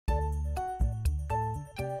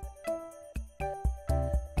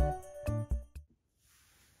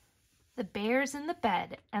the bears in the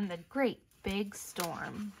bed, and the great big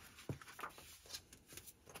storm.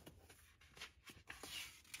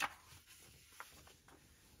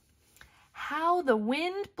 How the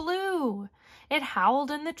wind blew! It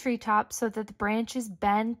howled in the treetops so that the branches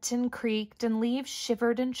bent and creaked and leaves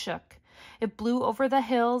shivered and shook. It blew over the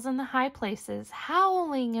hills and the high places,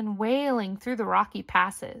 howling and wailing through the rocky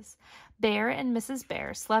passes. Bear and Mrs.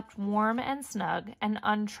 Bear slept warm and snug and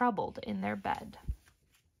untroubled in their bed.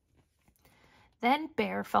 Then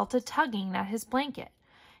Bear felt a tugging at his blanket.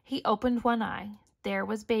 He opened one eye. There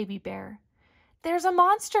was Baby Bear. "There's a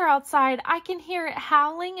monster outside. I can hear it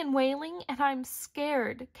howling and wailing, and I'm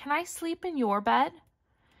scared. Can I sleep in your bed?"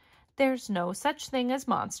 "There's no such thing as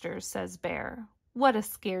monsters," says Bear. "What a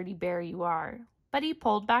scaredy bear you are." But he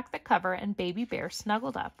pulled back the cover, and Baby Bear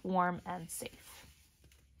snuggled up warm and safe.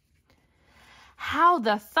 How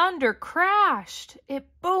the thunder crashed! It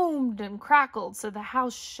boomed and crackled so the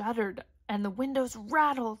house shuddered and the windows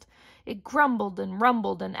rattled. It grumbled and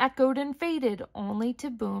rumbled and echoed and faded, only to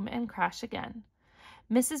boom and crash again.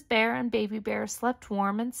 Mrs. Bear and Baby Bear slept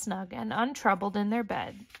warm and snug and untroubled in their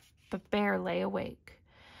bed, but Bear lay awake,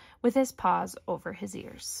 with his paws over his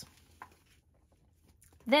ears.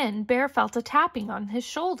 Then Bear felt a tapping on his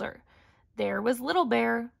shoulder. There was Little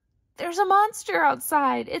Bear. "There's a monster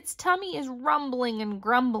outside. Its tummy is rumbling and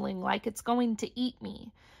grumbling like it's going to eat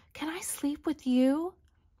me. Can I sleep with you?"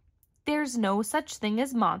 "There's no such thing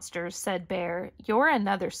as monsters," said Bear. "You're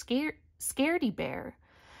another scaredy bear."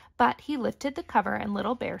 But he lifted the cover and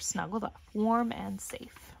Little Bear snuggled up, warm and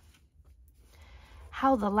safe.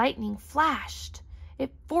 How the lightning flashed!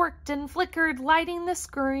 It forked and flickered, lighting the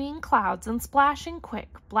scurrying clouds and splashing quick,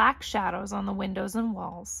 black shadows on the windows and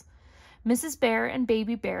walls. Mrs. Bear and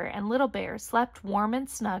Baby Bear and Little Bear slept warm and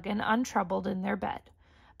snug and untroubled in their bed,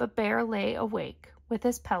 but Bear lay awake with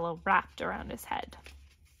his pillow wrapped around his head.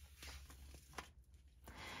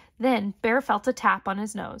 Then Bear felt a tap on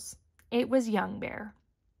his nose. It was Young Bear.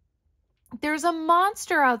 "There's a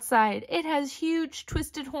monster outside. It has huge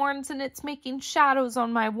twisted horns and it's making shadows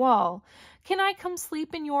on my wall. Can I come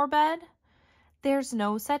sleep in your bed?" "There's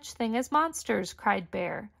no such thing as monsters," cried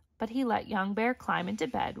Bear, but he let Young Bear climb into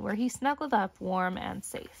bed where he snuggled up warm and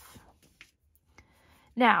safe.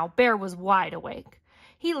 Now Bear was wide awake.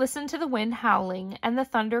 He listened to the wind howling and the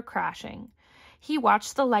thunder crashing. He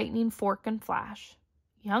watched the lightning fork and flash.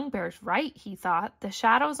 Young Bear's right, he thought. The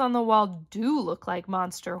shadows on the wall do look like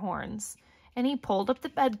monster horns. And he pulled up the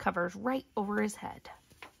bed covers right over his head.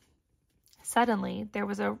 Suddenly, there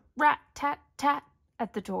was a rat-tat-tat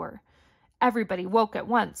at the door. Everybody woke at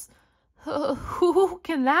once. Who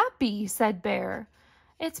can that be?" said Bear.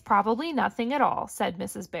 "It's probably nothing at all," said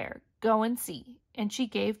Mrs. Bear. "Go and see." And she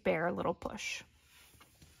gave Bear a little push.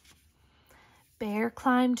 Bear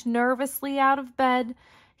climbed nervously out of bed.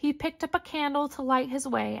 He picked up a candle to light his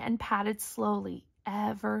way and padded slowly,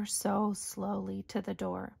 ever so slowly, to the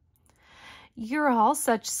door. "You're all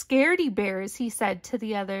such scaredy bears," he said to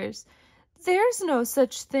the others. "There's no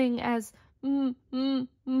such thing as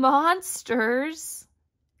monsters."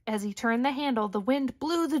 As he turned the handle, the wind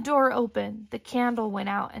blew the door open. The candle went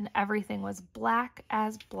out and everything was black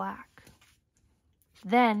as black.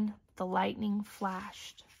 Then the lightning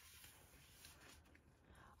flashed.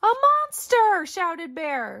 "A monster!" shouted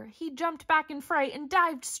Bear. He jumped back in fright and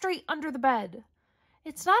dived straight under the bed.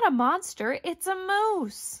 "It's not a monster, it's a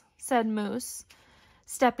moose," said Moose,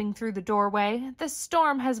 stepping through the doorway. "The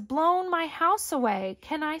storm has blown my house away.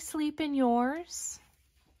 Can I sleep in yours?"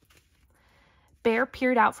 Bear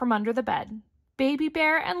peered out from under the bed. Baby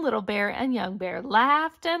Bear and Little Bear and Young Bear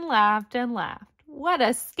laughed and laughed and laughed. "What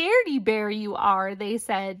a scaredy bear you are," they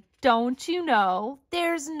said. "Don't you know?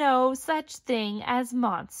 There's no such thing as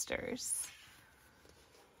monsters."